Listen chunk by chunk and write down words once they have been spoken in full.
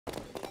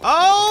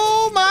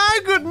Oh my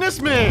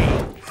goodness me!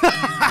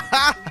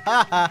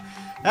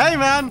 Hey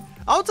man,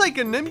 I'll take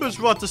a Nimbus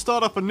rod to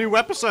start off a new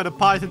episode of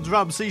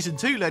PythonGB Season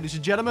 2, ladies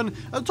and gentlemen.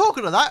 And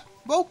talking of that,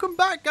 welcome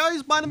back,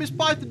 guys. My name is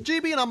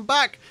PythonGB, and I'm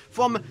back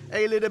from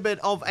a little bit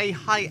of a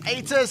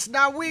hiatus.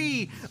 Now,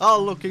 we are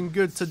looking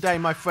good today,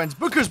 my friends,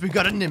 because we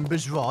got a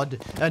Nimbus rod,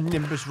 and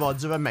Nimbus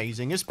rods are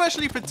amazing,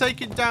 especially for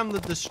taking down the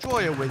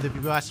Destroyer with, if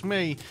you ask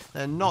me.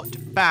 They're not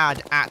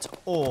bad at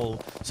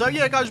all. So,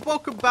 yeah, guys,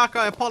 welcome back.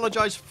 I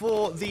apologize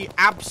for the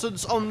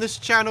absence on this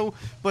channel,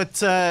 but,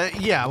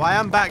 yeah, I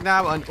am back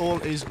now, and all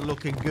is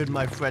looking good,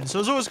 my friends. So,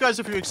 as always, guys,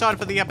 if you're excited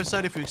for the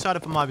episode, if you're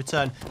excited for my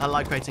return, a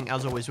like rating,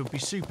 as always, would be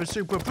super,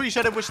 super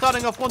appreciated. We're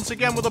starting off once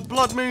again with a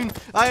blood moon.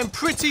 I am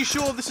pretty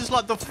sure this is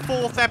like the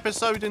 4th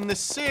episode in this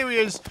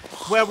series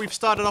where we've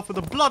started off with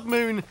a blood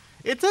moon.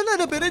 It's a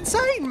little bit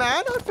insane,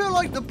 man. I feel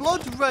like the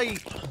blood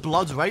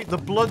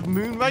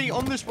moon rate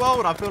on this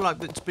world, I feel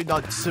like it's been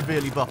like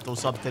severely buffed or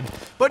something.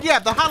 But yeah,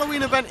 the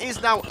Halloween event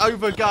is now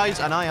over, guys,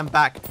 and I am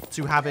back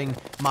to having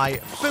my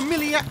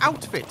familiar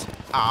outfit.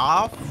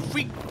 Ah,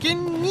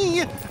 freaking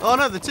yeah. Oh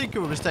no, the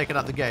Tinkerer was taken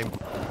out the game.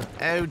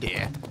 Oh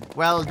dear.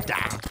 Well,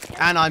 damn.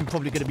 And I'm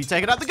probably going to be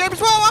taken out the game as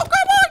well. Oh,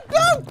 come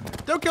on! No!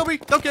 Don't kill me.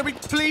 Don't kill me.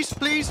 Please,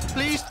 please,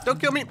 please. Don't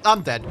kill me.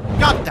 I'm dead.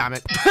 God damn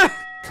it.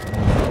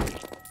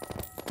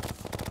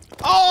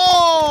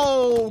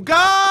 Oh,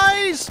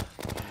 guys!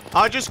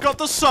 I just got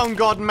the Sun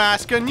God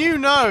mask, and you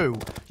know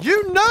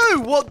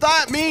what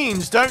that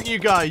means, don't you,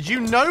 guys? You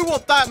know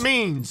what that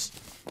means.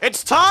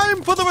 It's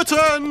time for the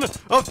return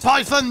of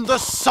Python the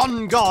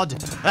Sun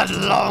God at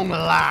long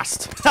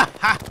last. Ha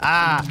ha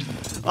ha.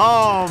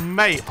 Oh,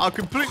 mate, I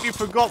completely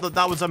forgot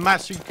that was a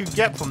mask you could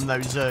get from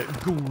those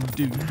ghoul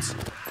dudes.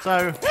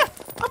 So, yeah,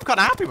 I'm kind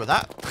of happy with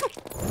that.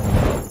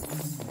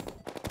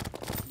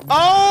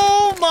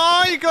 Oh,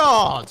 my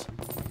God.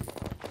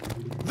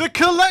 The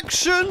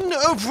collection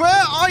of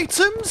rare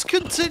items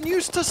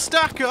continues to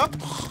stack up.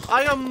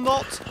 I'm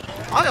not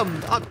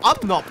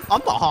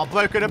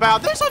heartbroken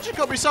about this. I just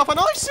got myself an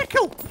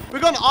icicle. We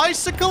got an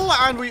icicle,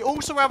 and we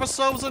also have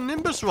ourselves a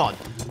Nimbus rod.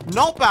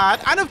 Not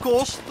bad. And of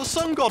course, the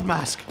Sun God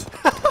mask.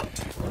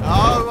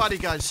 Alrighty,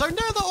 guys. So now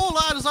that all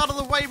that is out of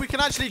the way, we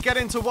can actually get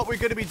into what we're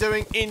going to be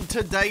doing in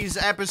today's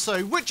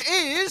episode, which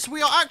is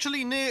we are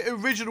actually near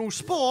original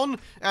spawn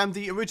and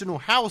the original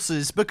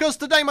houses, because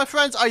today, my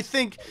friends, I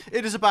think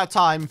it is about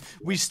time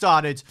we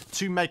started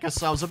to make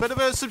ourselves a bit of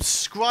a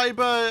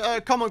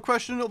subscriber comment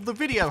question of the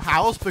video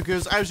house,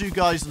 because as you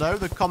guys know,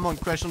 the comment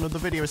question of the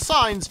video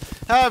signs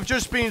have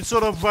just been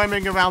sort of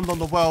roaming around on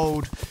the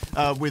world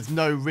with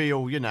no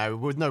real,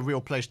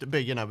 place to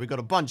be. We've got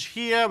a bunch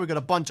here, we've got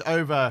a bunch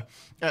over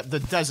at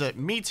the Desert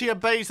Meteor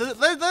Base. They're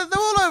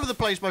all over the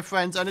place, my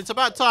friends, and it's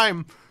about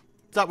time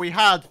that we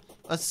had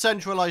a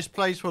centralized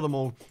place for them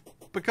all,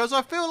 because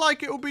I feel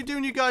like it will be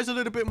doing you guys a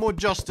little bit more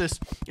justice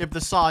if the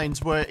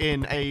signs were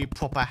in a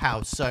proper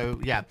house. So,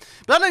 yeah.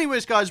 But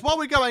anyways, guys, while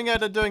we're going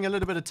ahead and doing a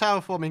little bit of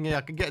terraforming here,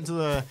 I can get into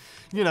the,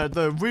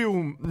 the real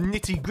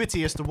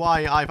nitty-gritty as to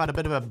why I've had a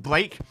bit of a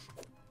break.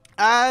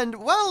 And,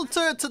 well,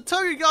 to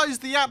tell you guys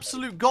the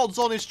absolute God's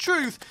honest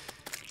truth,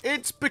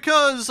 it's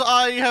because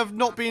I have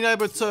not been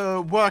able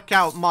to work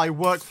out my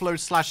workflow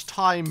 /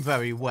 time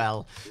very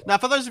well. Now,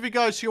 for those of you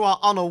guys who are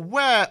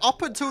unaware,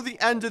 up until the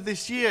end of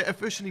this year,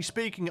 officially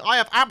speaking, I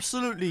have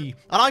absolutely,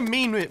 and I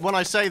mean it when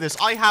I say this,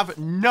 I have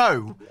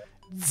no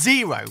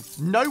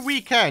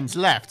weekends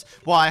left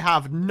while I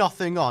have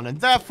nothing on,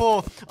 and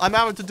therefore I'm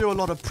having to do a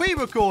lot of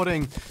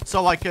pre-recording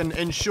so I can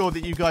ensure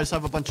that you guys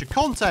have a bunch of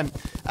content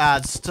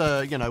as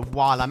to,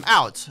 while I'm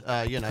out,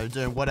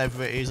 doing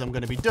whatever it is I'm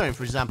going to be doing.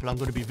 For example, I'm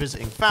going to be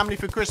visiting family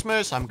for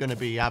Christmas. I'm going to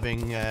be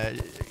having, I'm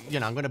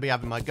going to be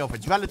having my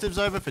girlfriend's relatives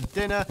over for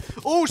dinner,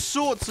 all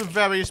sorts of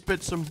various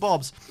bits and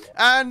bobs.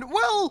 And,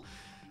 well,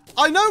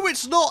 I know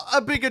it's not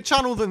a bigger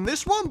channel than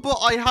this one, but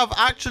I have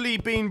actually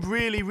been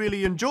really,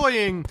 really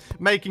enjoying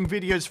making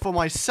videos for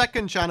my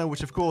second channel,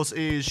 which of course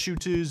is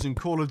shooters and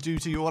Call of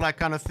Duty, all that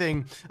kind of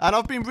thing. And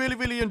I've been really,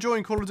 really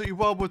enjoying Call of Duty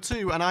World War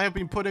II, and I have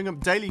been putting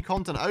up daily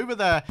content over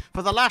there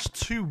for the last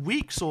 2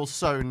 weeks or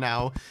so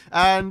now.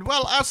 And,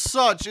 well, as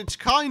such, it's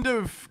kind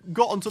of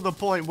gotten to the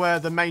point where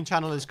the main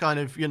channel has kind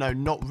of,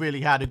 not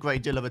really had a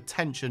great deal of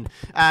attention.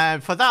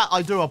 And for that,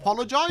 I do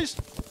apologize.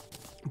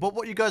 But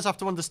what you guys have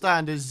to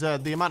understand is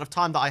the amount of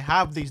time that I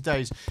have these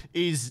days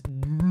is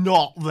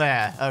not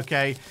there,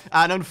 okay?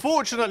 And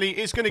unfortunately,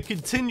 it's going to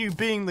continue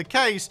being the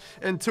case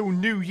until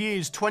New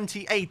Year's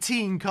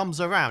 2018 comes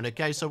around,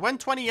 okay? So when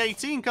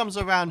 2018 comes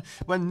around,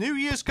 when New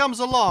Year's comes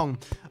along,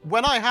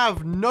 when I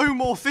have no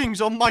more things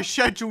on my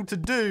schedule to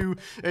do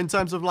in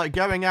terms of like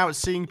going out,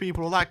 seeing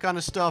people, all that kind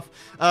of stuff,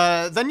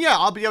 then yeah,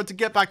 I'll be able to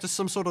get back to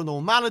some sort of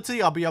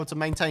normality. I'll be able to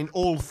maintain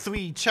all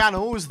 3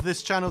 channels,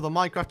 this channel, the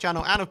Minecraft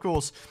channel, and of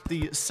course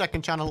the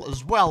second channel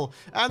as well.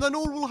 And then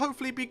all will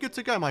hopefully be good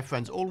to go, my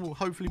friends. All will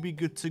hopefully be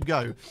good to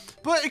go.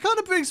 But it kind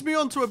of brings me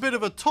on to a bit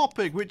of a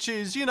topic, which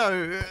is, you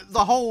know,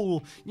 the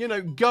whole, you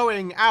know,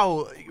 going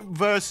out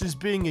versus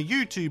being a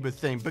YouTuber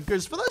thing.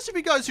 Because for those of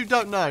you guys who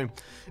don't know,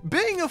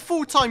 being a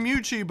full-time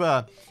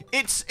YouTuber,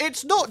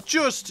 it's not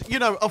just, you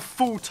know, a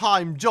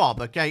full-time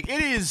job, okay?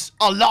 It is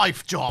a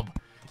life job.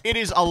 It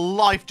is a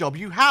life job.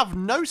 You have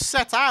no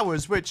set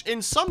hours, which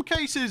in some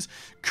cases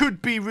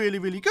could be really,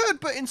 really good,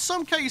 but in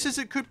some cases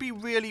it could be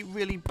really,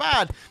 really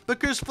bad.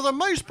 Because for the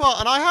most part,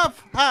 and I have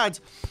had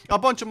a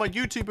bunch of my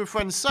YouTuber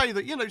friends say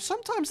that, you know,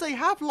 sometimes they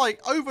have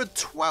like over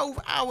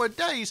 12-hour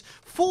days,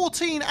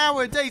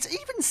 14-hour days,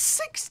 even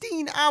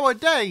 16-hour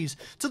days,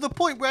 to the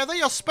point where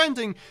they are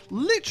spending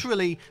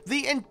literally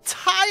the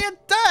entire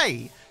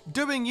day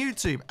doing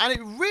YouTube, and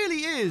it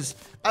really is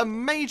a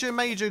major,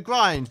 major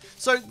grind.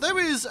 So there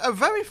is a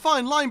very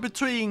fine line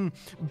between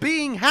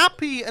being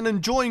happy and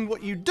enjoying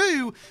what you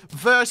do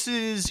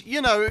versus,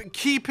 you know,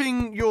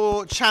 keeping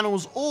your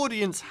channel's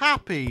audience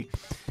happy.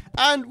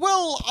 And,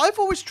 well, I've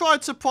always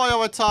tried to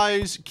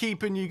prioritize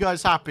keeping you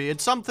guys happy.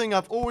 It's something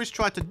I've always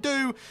tried to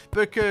do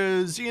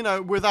because, you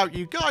know, without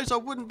you guys, I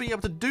wouldn't be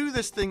able to do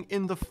this thing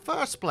in the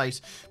first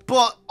place.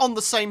 But on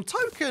the same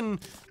token,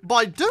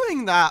 by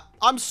doing that,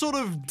 I'm sort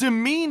of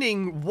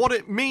demeaning what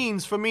it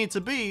means for me to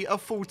be a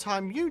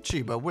full-time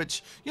YouTuber,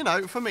 which, you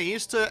know, for me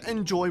is to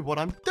enjoy what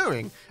I'm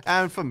doing.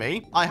 And for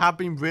me, I have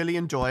been really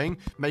enjoying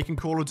making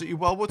Call of Duty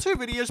World War II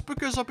videos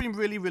because I've been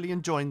really, really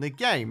enjoying the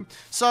game.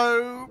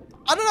 So,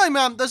 I don't know,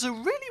 man, there's a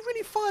really,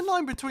 really fine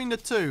line between the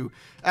two.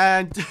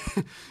 And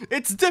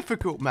it's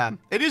difficult, man.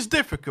 It is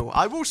difficult.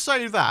 I will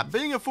say that.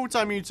 Being a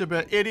full-time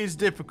YouTuber, it is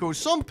difficult.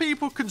 Some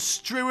people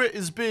construe it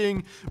as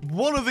being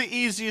one of the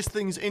easiest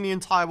things in the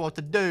entire world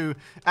to do.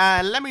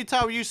 And let me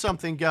tell you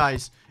something,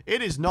 guys.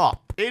 It is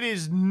not. It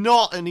is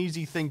not an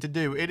easy thing to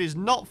do. It is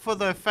not for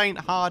the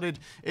faint-hearted.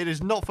 It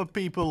is not for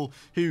people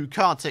who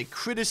can't take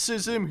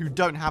criticism, who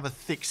don't have a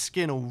thick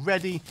skin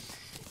already.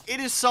 It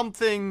is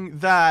something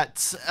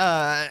that,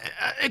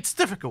 it's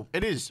difficult.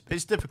 It is.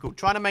 It's difficult.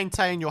 Trying to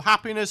maintain your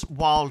happiness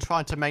while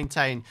trying to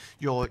maintain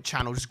your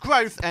channel's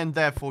growth and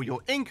therefore your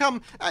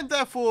income and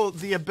therefore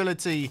the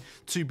ability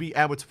to be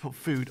able to put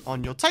food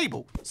on your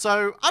table.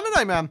 So, I don't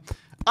know, man.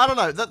 I don't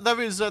know.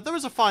 There is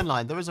a fine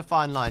line. There is a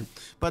fine line.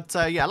 But,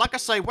 yeah, like I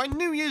say, when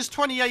New Year's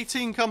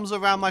 2018 comes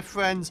around, my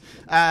friends,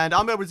 and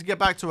I'm able to get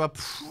back to a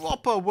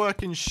proper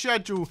working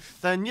schedule,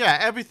 then, yeah,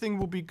 everything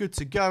will be good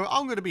to go.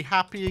 I'm going to be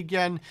happy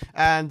again,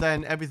 and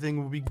then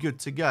everything will be good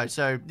to go.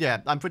 So,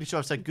 yeah, I'm pretty sure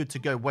I've said good to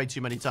go way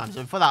too many times.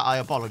 And for that, I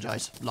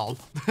apologize. Lol.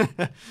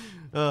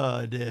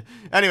 Oh, dear.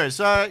 Anyways,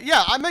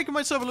 yeah, I'm making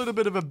myself a little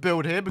bit of a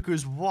build here,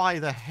 because why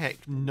the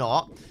heck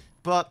not?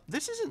 But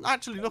this isn't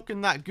actually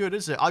looking that good,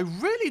 is it? I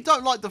really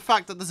don't like the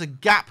fact that there's a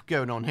gap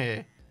going on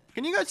here.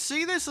 Can you guys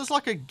see this? There's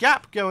like a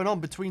gap going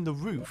on between the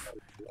roof.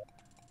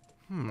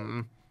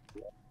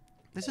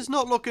 This is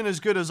not looking as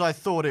good as I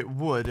thought it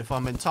would, if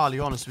I'm entirely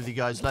honest with you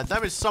guys. Like,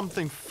 there is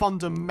something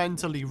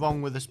fundamentally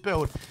wrong with this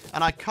build,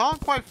 and I can't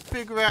quite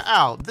figure it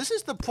out. This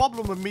is the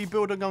problem with me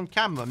building on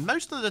camera.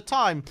 Most of the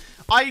time,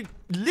 I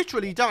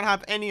literally don't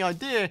have any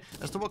idea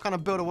as to what kind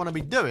of build I want to be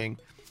doing.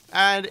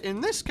 And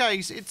in this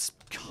case, it's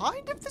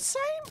kind of the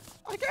same,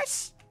 I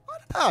guess. I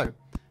don't know.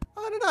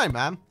 I don't know,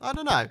 man. I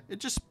don't know.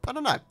 I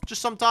don't know.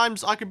 Just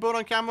sometimes I can build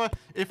on camera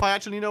if I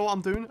actually know what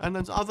I'm doing. And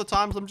then other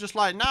times I'm just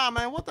like, nah,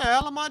 man, what the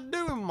hell am I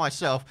doing with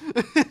myself?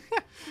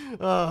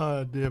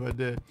 Oh, dear, my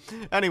dear.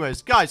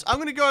 Anyways, guys, I'm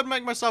going to go ahead and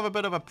make myself a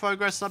bit of a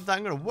progress update.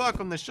 I'm going to work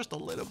on this just a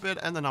little bit,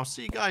 and then I'll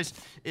see you guys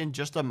in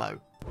just a mo.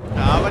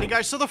 Alrighty,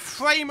 guys, so the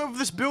frame of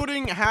this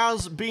building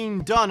has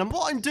been done, and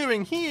what I'm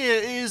doing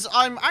here is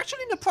I'm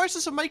actually in the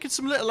process of making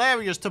some little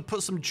areas to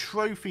put some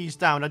trophies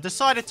down. I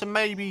decided to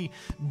maybe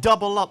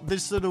double up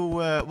this little,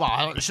 well,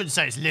 I shouldn't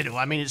say it's little,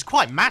 I mean, it's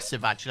quite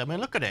massive, actually. I mean,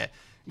 look at it.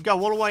 You go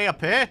all the way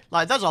up here.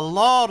 Like, there's a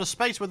lot of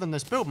space within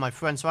this build, my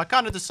friend. So I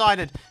kind of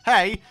decided,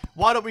 hey,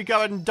 why don't we go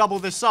ahead and double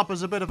this up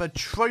as a bit of a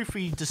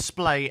trophy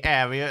display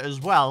area as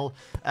well.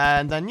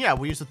 And then, yeah,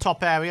 we'll use the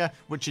top area,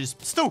 which is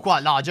still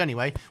quite large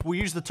anyway. We'll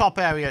use the top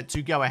area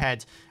to go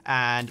ahead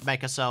and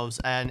make ourselves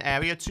an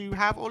area to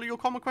have all of your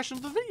common questions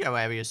of the video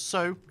areas.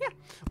 So, yeah,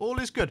 all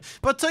is good.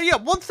 But, yeah,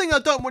 one thing I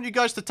don't want you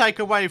guys to take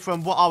away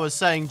from what I was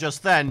saying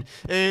just then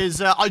is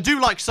I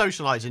do like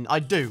socializing. I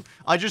do.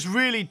 I just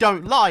really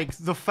don't like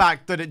the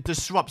fact that it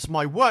disrupts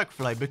my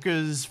workflow,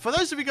 because for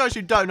those of you guys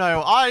who don't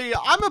know,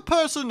 I'm a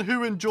person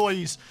who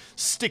enjoys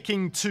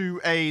sticking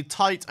to a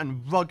tight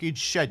and rugged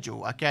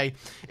schedule, okay?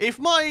 If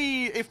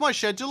my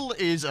schedule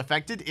is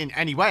affected in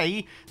any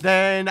way,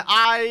 then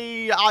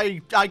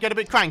I get a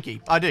bit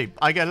cranky. I do.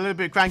 I get a little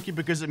bit cranky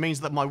because it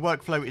means that my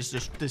workflow is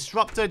just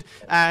disrupted,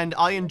 and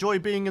I enjoy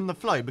being in the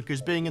flow,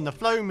 because being in the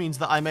flow means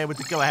that I'm able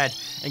to go ahead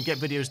and get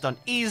videos done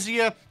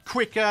easier,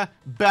 quicker,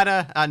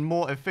 better, and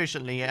more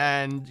efficiently.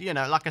 And, you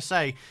know, like I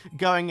say,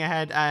 going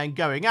ahead and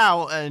going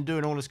out and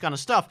doing all this kind of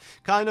stuff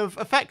kind of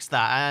affects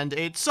that, and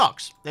it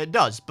sucks. It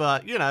does.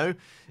 But, you know,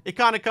 it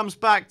kind of comes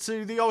back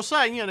to the old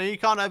saying, you know, you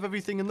can't have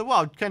everything in the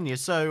world, can you?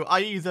 So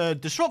I either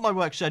disrupt my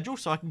work schedule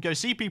so I can go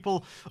see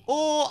people,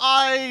 or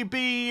I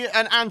be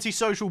an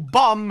antisocial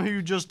bum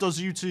who just does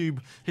YouTube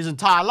his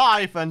entire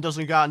life and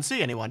doesn't go out and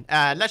see anyone.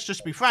 Let's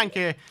just be frank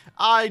here,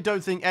 I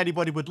don't think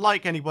anybody would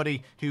like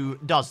anybody who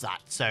does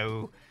that.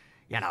 So,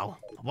 you know,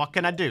 what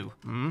can I do?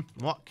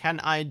 What can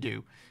I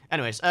do?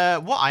 Anyways,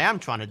 what I am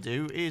trying to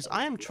do is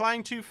I am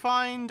trying to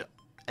find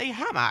a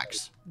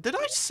hamax. Did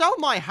I sell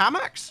my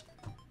hamax?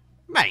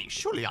 Mate,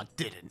 surely I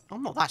didn't.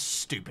 I'm not that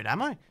stupid,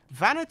 am I?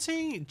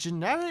 Vanity?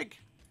 Generic?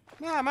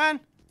 Nah, man.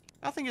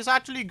 I think it's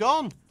actually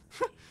gone.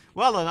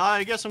 Well, then,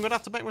 I guess I'm going to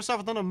have to make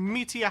myself another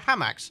meteor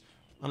hamax.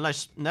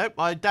 Unless, nope,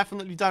 I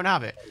definitely don't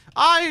have it.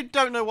 I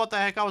don't know what the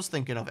heck I was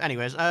thinking of.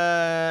 Anyways,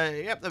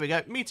 yep, there we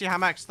go. Meteor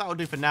hamax, that'll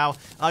do for now.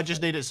 I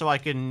just need it so I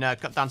can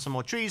cut down some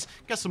more trees,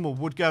 get some more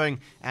wood going,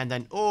 and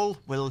then all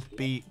will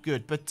be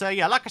good. But,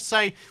 yeah, like I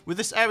say, with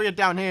this area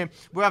down here,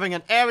 we're having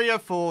an area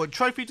for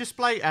trophy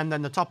display, and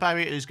then the top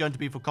area is going to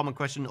be for common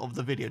question of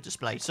the video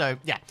display. So,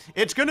 yeah,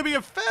 it's going to be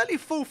a fairly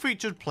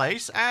full-featured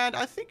place, and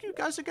I think you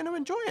guys are going to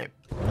enjoy it.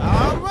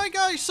 Alright,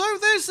 guys, so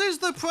this is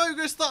the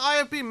progress that I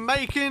have been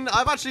making.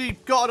 I've actually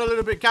gotten a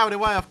little bit carried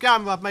away off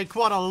camera. I've made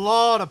quite a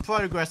lot of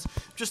progress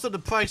just in the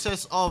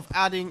process of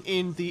adding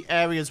in the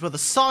areas where the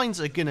signs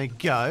are gonna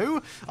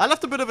go. I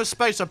left a bit of a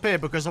space up here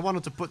because I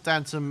wanted to put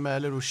down some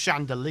little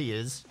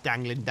chandeliers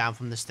dangling down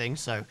from this thing,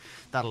 so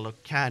that'll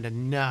look kind of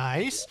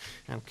nice.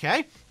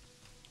 Okay.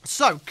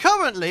 So,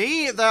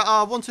 currently, there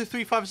are 1, 2,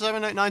 3, 5,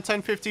 7, 8, 9,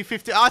 10, 50,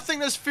 50. I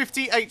think there's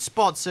 58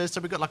 spots here, so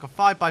we've got like a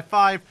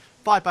 5x5,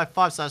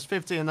 5x5, so that's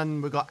 50, and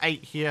then we've got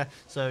 8 here,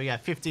 so yeah,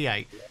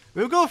 58.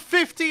 We've got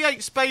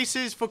 58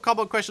 spaces for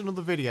common question of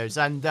the videos,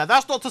 and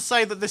that's not to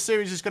say that this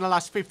series is going to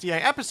last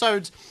 58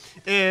 episodes.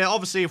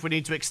 Obviously, if we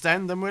need to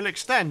extend, then we'll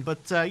extend,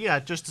 but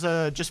yeah, just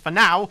for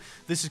now,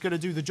 this is going to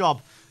do the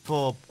job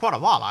for quite a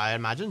while, I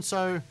imagine,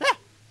 so yeah.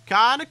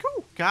 Kind of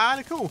cool,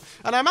 kind of cool.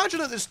 And I imagine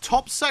at this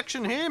top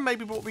section here,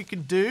 maybe what we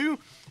can do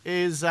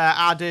is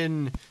add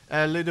in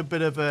a little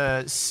bit of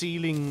a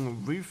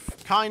ceiling roof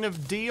kind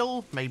of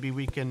deal. Maybe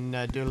we can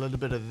do a little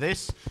bit of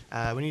this.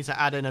 We need to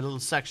add in a little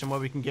section where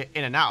we can get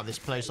in and out of this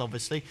place,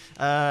 obviously.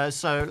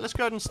 So let's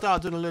go ahead and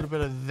start doing a little bit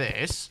of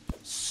this.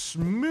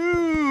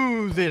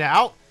 Smooth it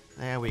out.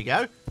 There we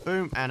go.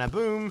 Boom and a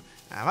boom.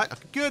 Alright,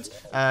 okay, good.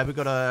 We've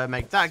got to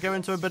make that go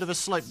into a bit of a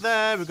slope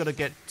there. We've got to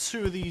get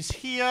 2 of these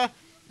here.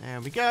 There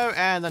we go,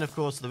 and then of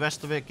course the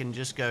rest of it can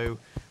just go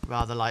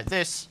rather like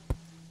this.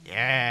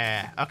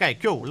 Yeah, okay,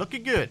 cool,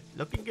 looking good,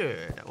 looking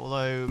good.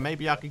 Although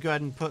maybe I could go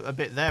ahead and put a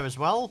bit there as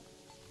well.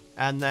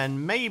 And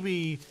then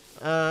maybe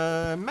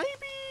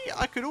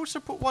I could also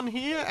put one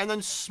here and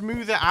then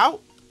smooth it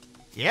out.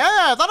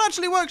 Yeah, that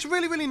actually works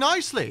really, really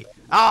nicely.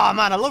 Ah,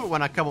 man, I love it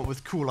when I come up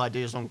with cool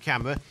ideas on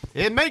camera.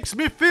 It makes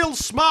me feel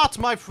smart,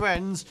 my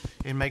friends.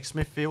 It makes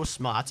me feel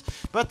smart.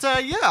 But,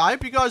 yeah, I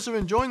hope you guys are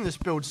enjoying this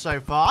build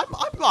so far.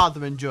 I'm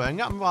rather enjoying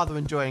it. I'm rather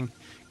enjoying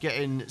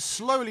getting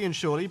slowly and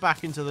surely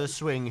back into the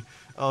swing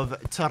of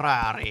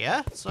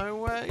Terraria.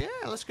 So, yeah,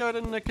 let's go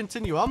ahead and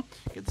continue on.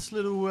 Get this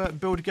little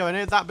build going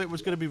here. That bit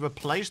was going to be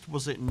replaced,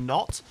 was it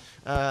not?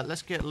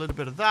 Let's get a little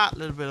bit of that, a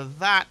little bit of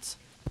that.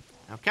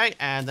 Okay,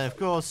 and then, of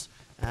course,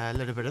 a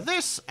little bit of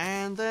this,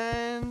 and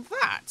then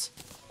that.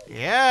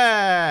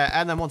 Yeah,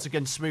 and then once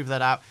again, smooth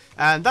that out.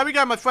 And there we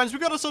go, my friends.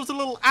 We've got ourselves a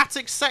little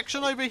attic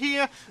section over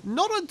here.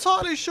 Not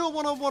entirely sure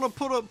what I want to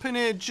put up in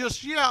here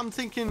just yet. I'm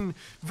thinking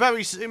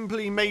very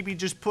simply maybe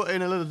just put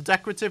in a little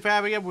decorative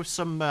area with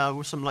some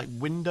like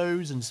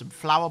windows and some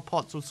flower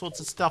pots, all sorts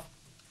of stuff.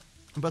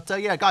 But,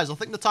 yeah, guys, I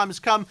think the time has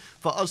come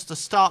for us to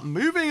start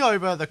moving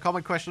over the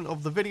common question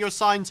of the video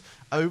signs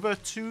over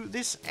to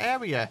this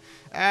area.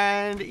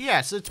 And,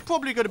 yes, it's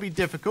probably going to be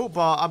difficult,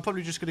 but I'm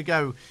probably just going to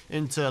go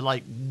into,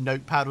 like,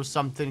 Notepad or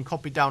something,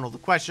 copy down all the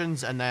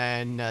questions, and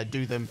then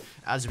do them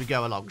as we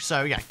go along.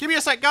 So, yeah, give me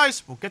a sec,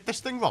 guys. We'll get this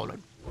thing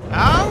rolling.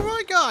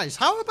 Alright guys,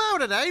 how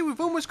about it, eh?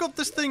 We've almost got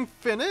this thing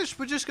finished.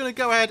 We're just going to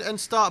go ahead and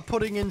start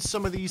putting in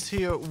some of these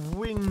here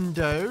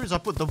windows. I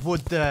put the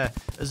wood there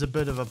as a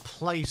bit of a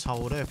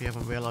placeholder, if you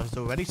haven't realised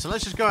already. So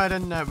let's just go ahead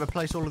and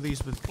replace all of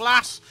these with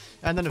glass.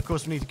 And then, of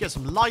course, we need to get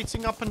some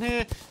lighting up in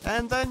here.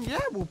 And then, yeah,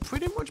 we'll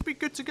pretty much be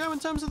good to go in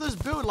terms of this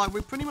build. Like,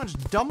 we're pretty much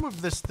done with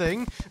this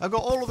thing. I've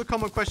got all of the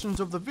common questions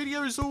of the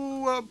videos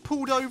all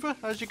pulled over,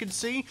 as you can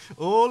see.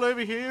 All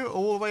over here,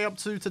 all the way up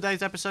to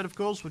today's episode, of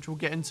course, which we'll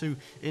get into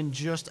in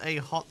just a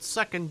hot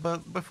second.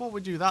 But before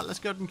we do that, let's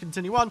go ahead and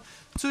continue on.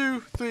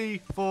 2,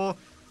 3, 4...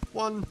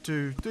 1,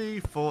 2, 3,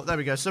 4. There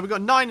we go. So we've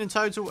got 9 in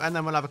total, and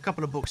then we'll have a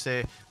couple of books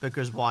here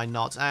because why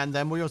not? And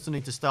then we also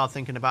need to start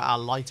thinking about our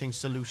lighting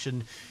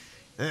solution.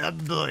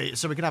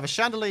 So we can have a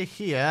chandelier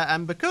here,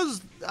 and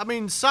because, I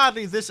mean,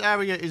 sadly, this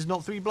area is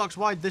not 3 blocks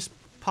wide. This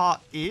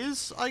part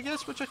is, I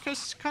guess, which I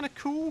guess is kind of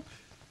cool.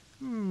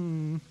 How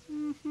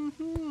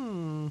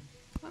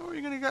are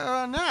you going to get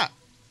around that?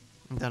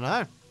 I don't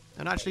know.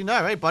 Don't actually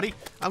know. Hey, buddy.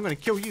 I'm going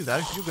to kill you,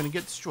 though. You're going to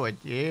get destroyed.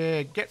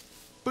 Yeah, get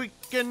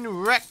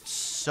freaking wrecked,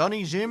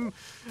 sunny Jim.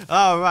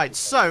 Alright,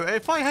 so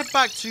if I head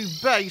back to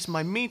base,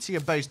 my meteor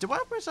base, do I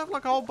have myself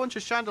like a whole bunch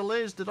of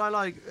chandeliers? Did I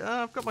like,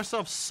 I've got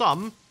myself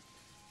some.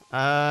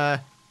 Oh,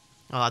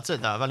 that's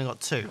it though, I've only got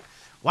 2.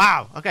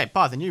 Wow, okay,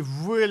 Python,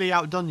 you've really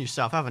outdone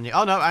yourself, haven't you?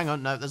 Oh no, hang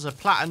on, no, there's a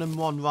platinum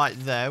one right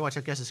there, which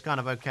I guess is kind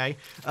of okay.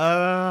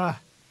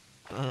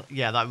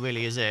 Yeah, that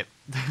really is it.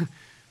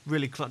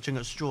 Really clutching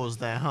at straws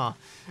there, huh?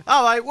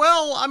 Alright,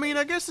 well, I mean,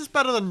 I guess it's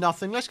better than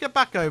nothing. Let's get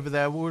back over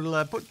there.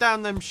 We'll put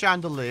down them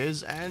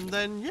chandeliers, and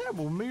then, yeah,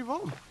 we'll move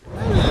on.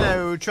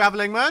 Hello,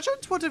 travelling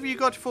merchant. What have you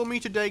got for me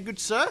today, good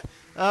sir?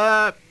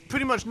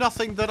 Pretty much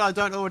nothing that I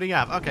don't already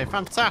have. Okay,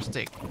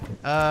 fantastic.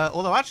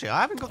 Although, actually, I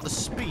haven't got the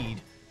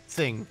speed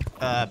thing.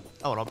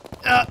 Hold on.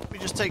 Let me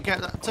just take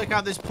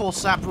out this poor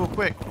sap real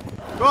quick.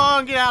 Go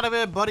on, get out of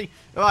here, buddy.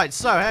 Alright,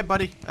 so, hey,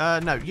 buddy.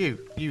 No,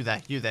 you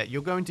there.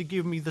 You're going to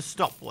give me the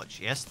stopwatch.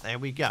 Yes, there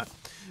we go.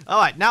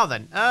 Alright, now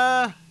then.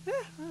 Yeah,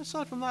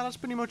 aside from that, that's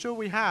pretty much all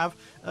we have.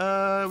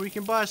 We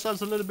can buy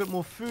ourselves a little bit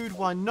more food.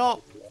 Why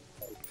not?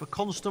 For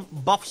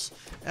constant buffs,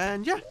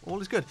 and yeah, all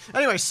is good.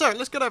 Anyway, so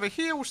let's get over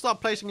here. We'll start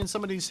placing in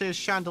some of these here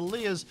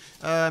chandeliers.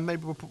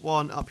 Maybe we'll put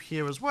one up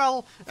here as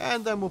well,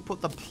 and then we'll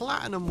put the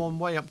platinum one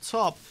way up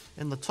top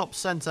in the top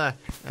center,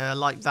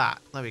 like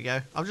that. There we go.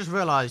 I've just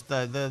realized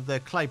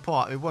the clay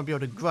pot, it won't be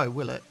able to grow,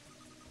 will it?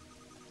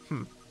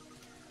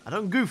 I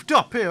done goofed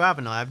up here,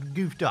 haven't I? I've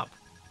goofed up.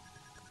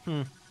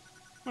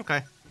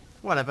 Okay.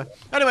 Whatever.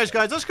 Anyways,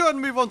 guys, let's go ahead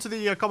and move on to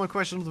the common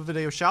question of the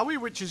video, shall we?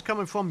 Which is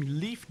coming from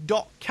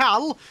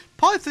leaf.cal.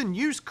 Python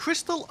used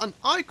crystal and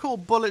ichor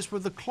bullets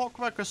with the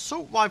clockwork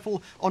assault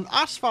rifle on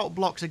asphalt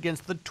blocks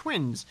against the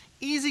twins.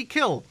 Easy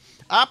kill.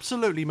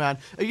 Absolutely, man.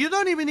 You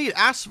don't even need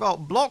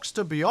asphalt blocks,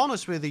 to be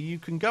honest with you. You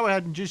can go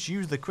ahead and just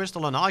use the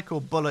crystal and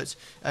ichor bullets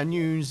and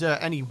use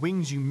any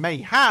wings you may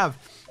have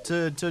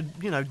to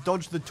you know,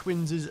 dodge the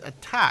twins'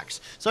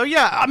 attacks. So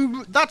yeah,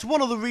 that's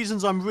one of the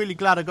reasons I'm really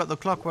glad I got the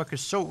clockwork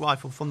assault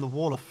rifle from the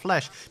Wall of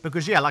Flesh,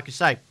 because yeah, like I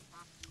say,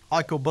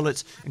 ichor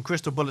bullets and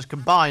crystal bullets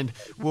combined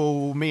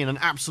will mean an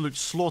absolute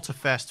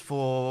slaughterfest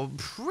for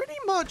pretty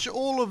much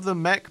all of the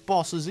mech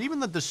bosses. Even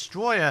the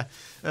destroyer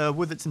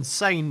with its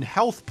insane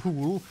health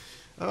pool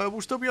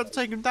we'll still be able to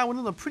take him down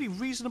within a pretty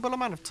reasonable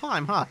amount of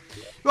time, huh?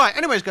 Right,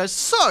 anyways, guys,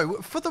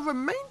 so for the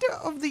remainder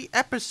of the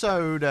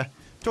episode,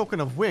 talking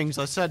of wings,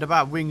 I said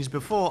about wings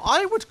before,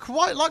 I would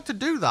quite like to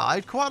do that.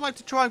 I'd quite like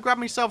to try and grab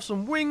myself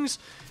some wings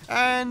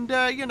and,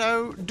 you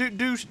know,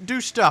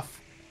 do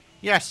stuff.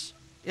 Yes,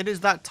 it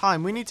is that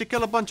time. We need to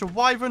kill a bunch of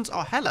wyverns.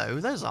 Oh,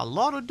 hello, there's a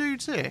lot of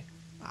dudes here.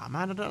 Ah,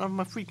 man, I don't have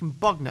my freaking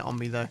bug net on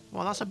me, though.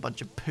 Well, that's a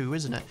bunch of poo,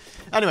 isn't it?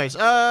 Anyways,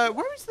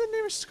 where is the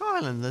nearest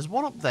skyline? There's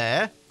one up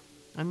there.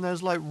 And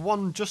there's like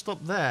one just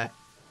up there.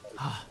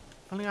 Ah,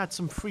 if only I had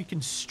some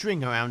freaking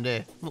string around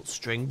here. Not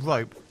string,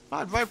 rope. If I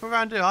had rope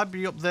around here, I'd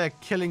be up there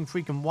killing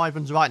freaking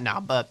wyverns right now,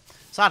 but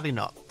sadly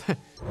not.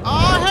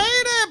 Oh,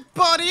 hey there,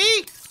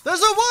 buddy!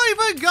 There's a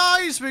wyvern,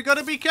 guys! We've got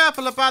to be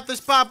careful about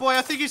this bad boy.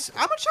 I think he's...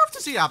 How much health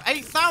does he have?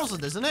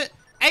 8,000, isn't it?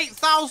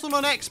 8,000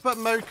 on expert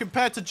mode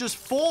compared to just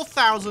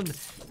 4,000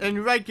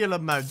 in regular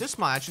mode. This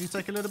might actually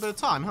take a little bit of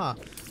time, huh?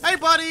 Hey,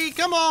 buddy,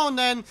 come on,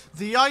 then.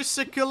 The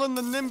icicle and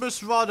the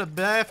nimbus rod are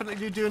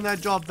definitely doing their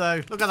job,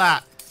 though. Look at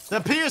that.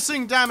 The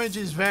piercing damage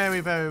is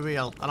very, very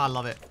real, and I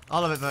love it. I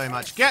love it very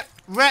much. Get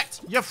wrecked,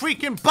 you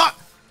freaking butt!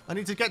 I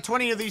need to get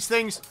 20 of these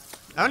things.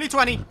 Only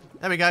 20.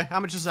 There we go. How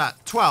much is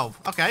that? 12.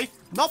 Okay.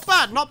 Not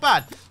bad, not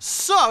bad.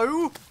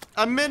 So...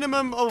 a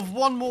minimum of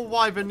one more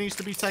wyvern needs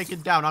to be taken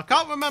down. I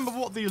can't remember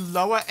what the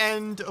lower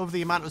end of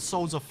the amount of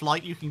souls of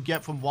flight you can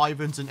get from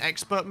wyverns in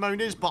expert mode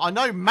is, but I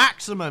know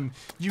maximum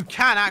you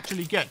can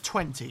actually get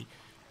 20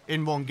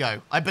 in one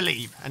go, I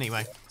believe,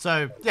 anyway.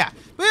 So, yeah.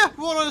 But yeah,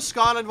 we're on a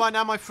skyline right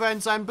now, my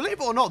friends, and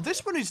believe it or not,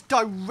 this one is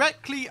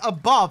directly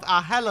above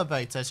our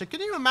elevator. So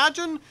can you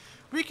imagine?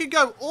 We could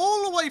go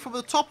all the way from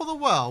the top of the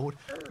world.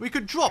 We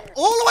could drop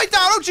all the way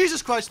down. Oh,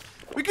 Jesus Christ.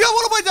 We could go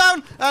all the way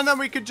down, and then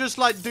we could just,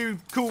 like, do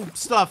cool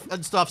stuff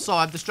and stuff. So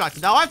I'm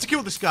distracted. Now, I have to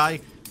kill this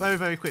guy very,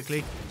 very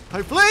quickly.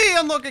 Hopefully,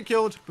 I'll not get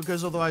killed,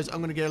 because otherwise I'm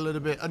going to get a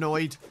little bit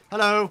annoyed.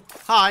 Hello.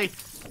 Hi.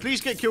 Please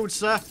get killed,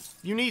 sir.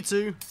 You need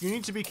to. You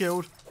need to be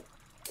killed.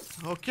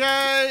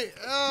 Okay.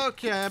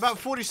 Okay. About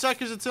 40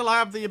 seconds until I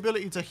have the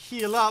ability to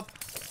heal up.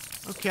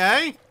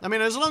 Okay. I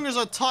mean, as long as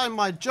I time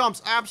my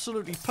jumps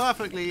absolutely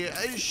perfectly,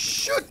 it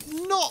should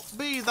not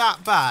be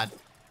that bad.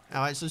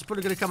 Alright, so it's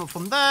probably going to come up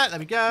from there. There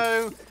we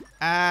go.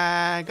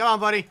 And come on,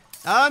 buddy.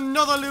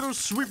 Another little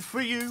sweep for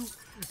you.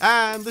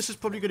 And this is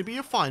probably going to be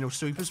your final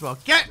sweep as well.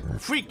 Get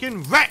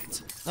freaking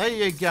wrecked. There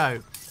you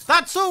go.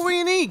 That's all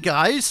we need,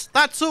 guys.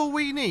 That's all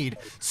we need.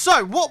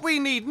 So, what we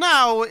need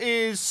now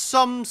is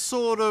some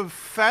sort of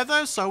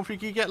feather. So, if we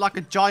could get like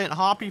a giant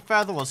harpy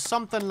feather or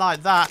something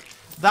like that,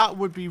 that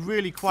would be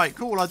really quite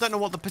cool. I don't know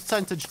what the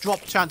percentage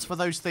drop chance for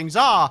those things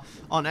are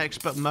on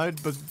expert mode,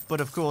 but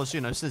of course,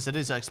 you know, since it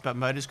is expert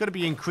mode, it's going to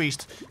be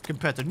increased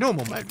compared to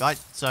normal mode, right?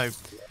 So,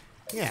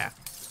 yeah.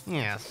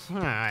 Yes.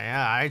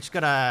 I just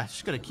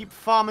gotta keep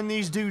farming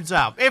these dudes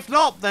out. If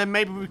not, then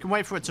maybe we can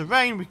wait for it to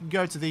rain. We can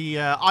go to the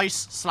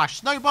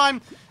ice/snow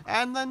biome,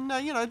 and then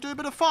you know, do a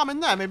bit of farming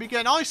there. Maybe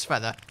get an ice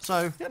feather.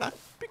 So you know,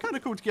 it'd be kind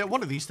of cool to get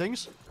one of these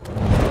things.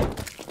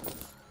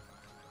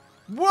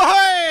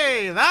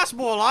 Whoa! That's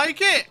more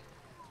like it.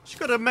 She's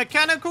got a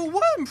mechanical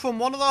worm from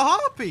one of the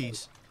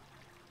harpies.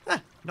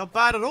 Not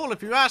bad at all,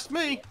 if you ask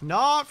me.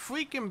 Not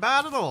freaking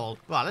bad at all.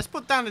 Right, let's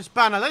put down this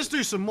banner. Let's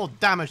do some more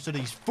damage to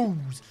these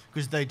fools,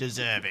 because they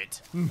deserve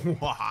it.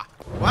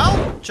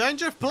 Well,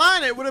 change of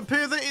plan. It would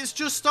appear that it's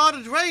just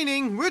started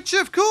raining, which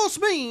of course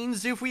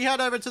means if we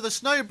head over to the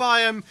snow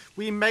biome,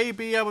 we may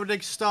be able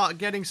to start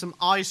getting some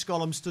ice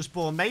golems to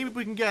spawn. Maybe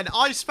we can get an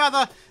ice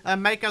feather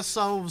and make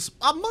ourselves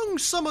among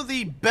some of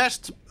the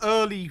best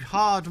early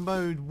hard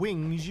mode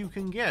wings you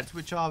can get,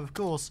 which are, of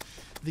course,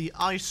 the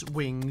ice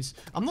wings.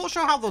 I'm not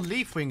sure how the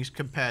leaf wings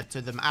compared to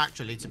them,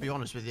 actually, to be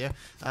honest with you.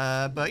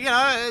 But, you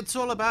know, it's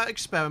all about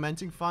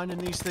experimenting, finding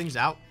these things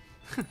out.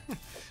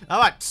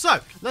 Alright,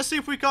 so, let's see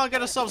if we can't get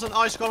ourselves an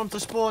ice golem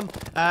to spawn.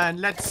 And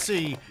let's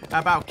see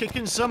about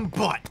kicking some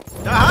butt.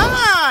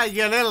 Aha!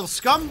 You little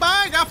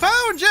scumbag! I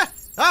found you!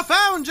 I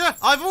found you!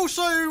 I've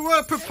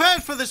also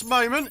prepared for this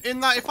moment,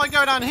 in that if I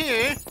go down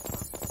here...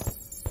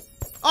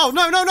 Oh,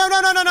 no!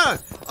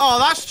 Oh,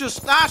 that's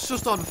just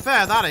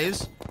unfair, that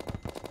is.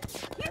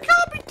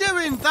 Can't be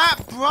doing that,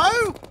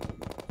 bro!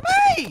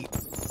 Mate!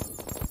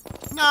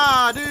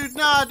 Nah,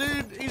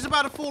 dude. He's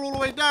about to fall all the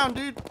way down,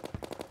 dude.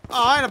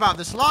 Oh, I ain't about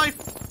this life.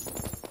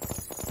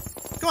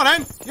 Come on,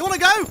 then. You wanna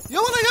go?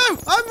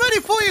 I'm ready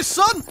for you,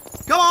 son!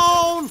 Come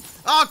on!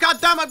 Oh,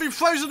 goddamn, I've been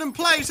frozen in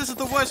place. This is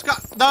the worst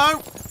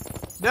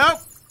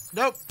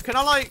Nope. Can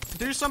I, like,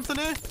 do something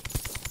here?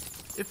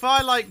 If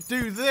I, like,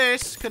 do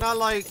this, can I,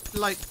 like,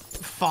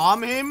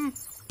 farm him?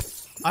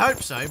 I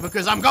hope so,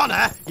 because I'm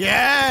gonna.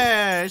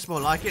 Yeah, it's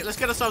more like it. Let's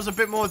get ourselves a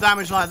bit more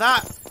damage like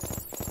that.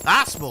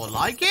 That's more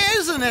like it,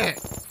 isn't it?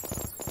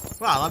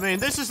 Well, I mean,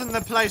 this isn't the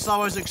place I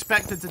was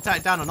expected to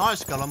take down an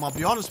ice golem, I'll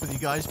be honest with you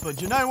guys.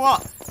 But you know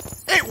what?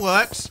 It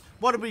works.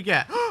 What did we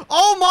get?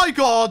 Oh my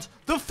god!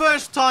 The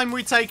first time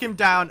we take him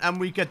down and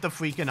we get the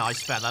freaking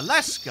ice feather.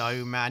 Let's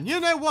go, man. You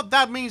know what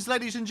that means,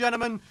 ladies and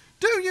gentlemen?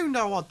 Do you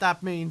know what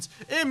that means?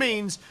 It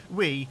means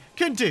we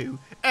can do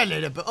a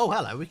little bit... Oh,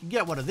 hello, we can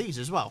get one of these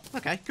as well.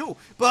 Okay, cool.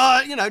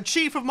 But, you know,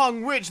 chief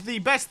among which, the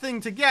best thing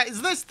to get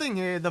is this thing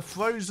here, the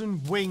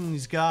frozen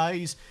wings,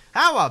 guys.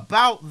 How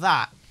about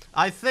that?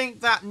 I think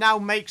that now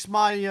makes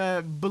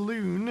my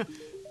balloon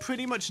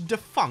pretty much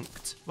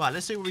defunct. Right,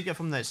 let's see what we get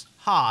from this.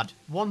 Hard.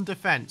 1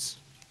 defense.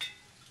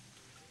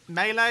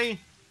 Melee.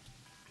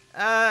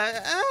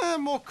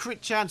 More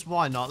crit chance.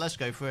 Why not? Let's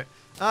go for it.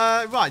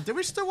 Right, do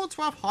we still want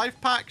to have hive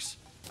packs?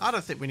 I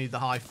don't think we need the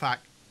hive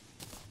pack.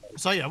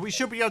 So, yeah, we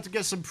should be able to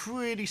get some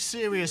pretty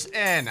serious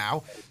air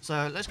now.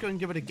 So, let's go and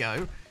give it a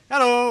go.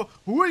 Hello!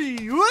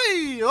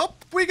 Whee!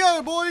 Up we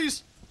go,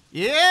 boys!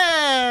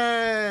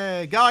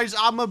 Yeah! Guys,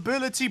 our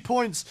mobility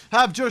points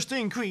have just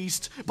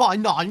increased by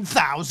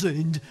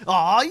 9,000.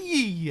 Ah,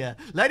 yeah!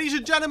 Ladies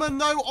and gentlemen,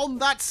 though, on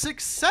that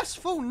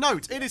successful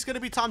note, it is going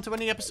to be time to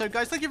end the episode,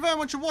 guys. Thank you very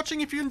much for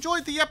watching. If you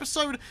enjoyed the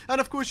episode, and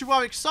of course you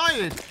are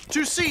excited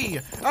to see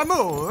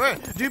more,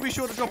 do be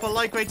sure to drop a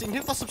like rating,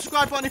 hit the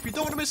subscribe button if you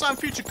don't want to miss out on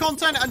future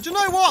content. And you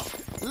know what?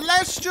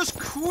 Let's just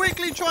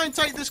quickly try and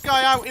take this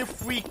guy out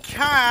if we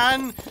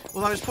can.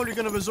 Although it's probably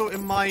going to result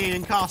in my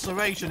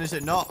incarceration, is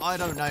it not? I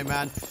don't know,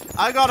 man.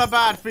 I got a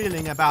bad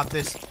feeling about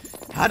this.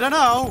 I don't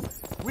know.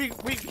 We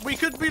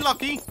could be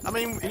lucky. I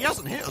mean, he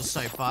hasn't hit us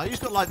so far. He's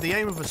got, like, the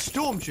aim of a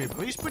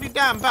stormtrooper. He's pretty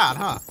damn bad,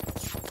 huh?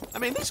 I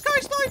mean, this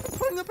guy's not even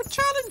putting up a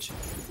challenge.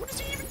 What is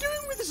he even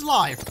doing with his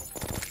life?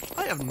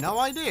 I have no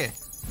idea.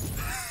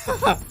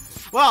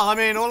 Well, I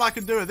mean, all I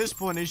can do at this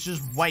point is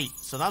just wait.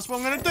 So that's what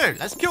I'm going to do.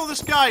 Let's kill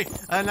this guy,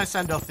 and let's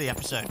end off the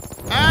episode.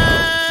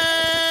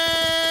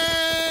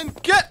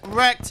 And get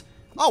wrecked.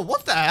 Oh,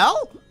 what the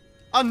hell?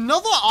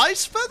 Another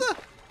ice feather?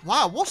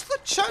 Wow, what's the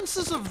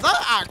chances of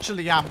that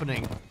actually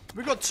happening?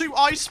 We got 2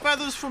 ice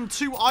feathers from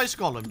 2 ice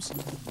golems.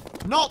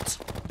 Not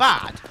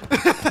bad.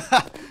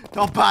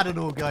 Not bad at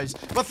all, guys.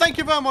 But thank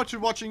you very much for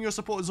watching. Your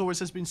support, as always,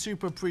 has been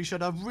super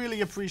appreciated. I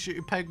really appreciate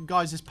you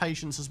guys'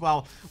 patience as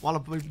well while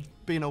I've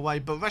been away.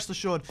 But rest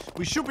assured,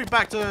 we should be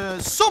back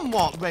to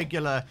somewhat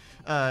regular,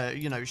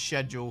 you know,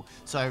 schedule.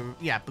 So,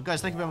 yeah. But,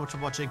 guys, thank you very much for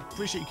watching.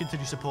 Appreciate your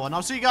continued support. And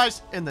I'll see you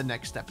guys in the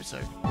next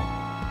episode.